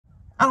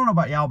I don't know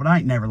about y'all, but I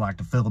ain't never liked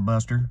a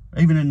filibuster.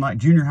 Even in like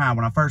junior high,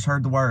 when I first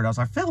heard the word, I was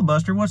like,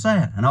 filibuster, what's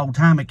that? An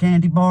old-timey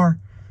candy bar?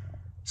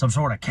 Some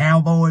sort of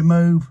cowboy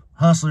move?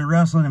 Hustling,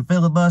 rustling, and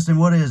filibustering?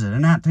 What is it? A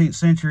 19th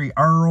century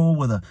earl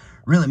with a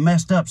really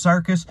messed up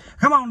circus?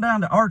 Come on down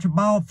to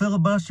Archibald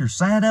Filibuster's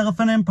Sad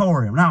Elephant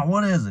Emporium. No,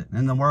 what is it?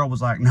 And the world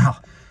was like, no,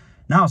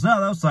 it's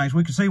none of those things.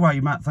 We can see why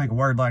you might think a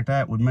word like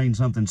that would mean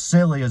something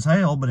silly as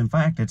hell, but in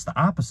fact, it's the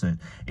opposite.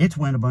 It's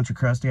when a bunch of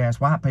crusty-ass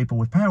white people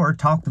with power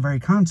talk the very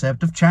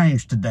concept of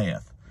change to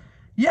death.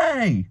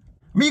 Yay!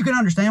 I mean, you can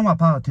understand why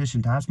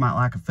politician types might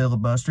like a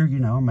filibuster, you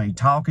know, I mean,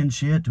 talking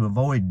shit to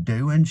avoid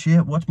doing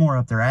shit. What's more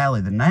up their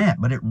alley than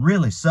that? But it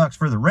really sucks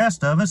for the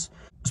rest of us,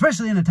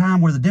 especially in a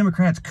time where the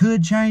Democrats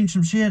could change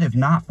some shit if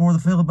not for the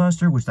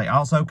filibuster, which they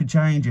also could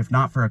change if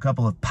not for a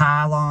couple of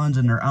pylons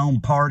in their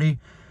own party.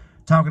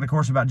 Talking, of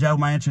course, about Joe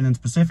Manchin and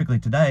specifically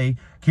today,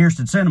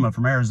 Kyrsten Sinema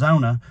from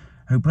Arizona,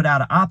 who put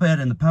out an op-ed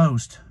in the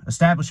Post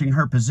establishing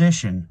her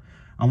position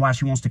on why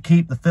she wants to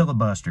keep the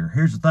filibuster.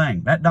 Here's the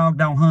thing. That dog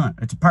don't hunt.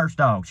 It's a purse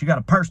dog. She got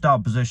a purse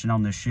dog position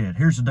on this shit.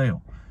 Here's the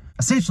deal.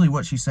 Essentially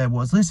what she said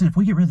was, listen, if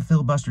we get rid of the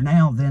filibuster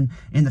now, then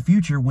in the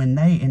future, when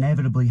they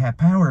inevitably have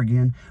power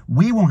again,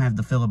 we won't have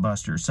the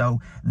filibuster. So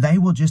they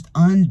will just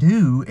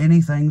undo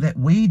anything that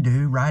we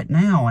do right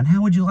now. And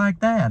how would you like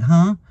that,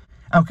 huh?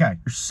 Okay,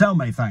 there's so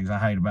many things I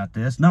hate about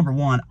this. Number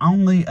one,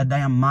 only a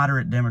damn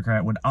moderate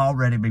Democrat would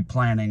already be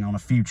planning on a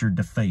future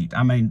defeat.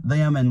 I mean,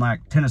 them and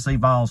like Tennessee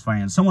Vols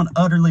fans, someone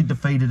utterly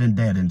defeated and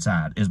dead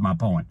inside is my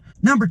point.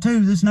 Number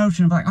two, this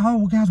notion of like, oh,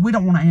 well, guys, we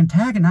don't want to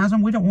antagonize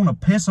them. We don't want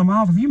to piss them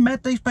off. Have you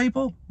met these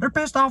people? They're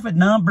pissed off at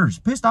numbers.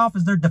 Pissed off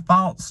is their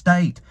default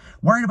state.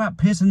 Worrying about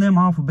pissing them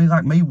off would be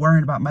like me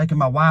worrying about making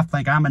my wife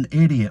think I'm an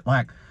idiot.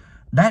 Like,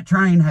 that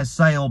train has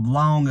sailed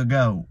long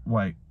ago.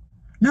 Wait.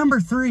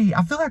 Number three,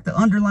 I feel like the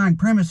underlying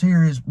premise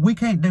here is we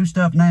can't do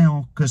stuff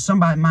now because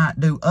somebody might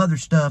do other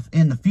stuff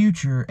in the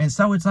future. And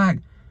so it's like,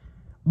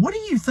 what do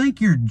you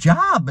think your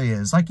job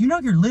is? Like, you know,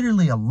 you're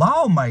literally a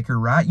lawmaker,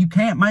 right? You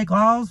can't make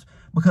laws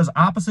because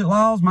opposite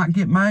laws might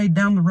get made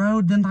down the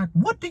road. Then, like,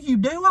 what do you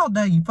do all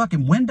day? You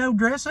fucking window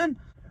dressing?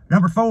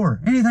 Number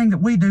four, anything that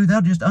we do,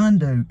 they'll just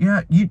undo.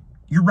 Yeah,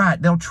 you're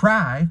right. They'll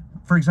try.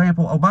 For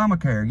example,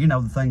 Obamacare, you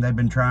know, the thing they've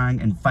been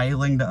trying and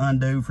failing to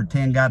undo for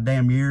 10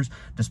 goddamn years,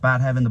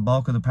 despite having the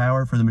bulk of the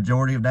power for the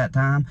majority of that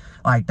time,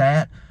 like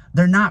that.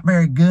 They're not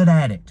very good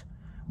at it.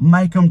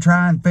 Make them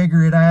try and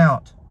figure it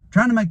out.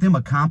 Trying to make them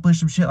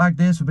accomplish some shit like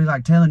this would be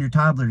like telling your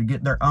toddler to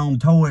get their own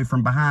toy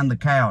from behind the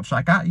couch.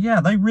 Like,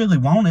 yeah, they really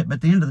want it, but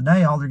at the end of the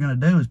day, all they're going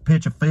to do is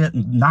pitch a fit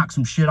and knock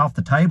some shit off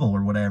the table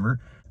or whatever.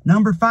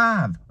 Number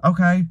five,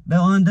 okay,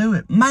 they'll undo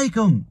it. Make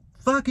them.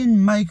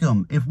 Fucking make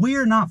them. If we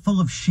are not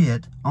full of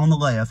shit on the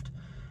left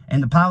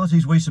and the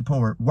policies we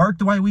support work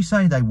the way we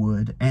say they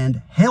would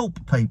and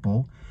help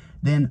people,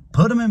 then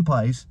put them in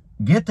place,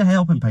 get to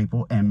helping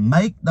people, and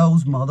make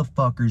those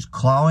motherfuckers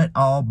claw it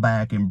all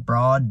back in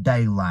broad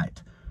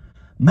daylight.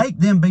 Make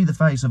them be the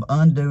face of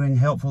undoing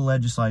helpful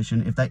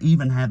legislation if they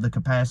even have the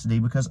capacity,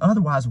 because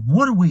otherwise,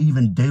 what are we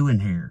even doing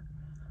here?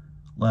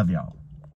 Love y'all.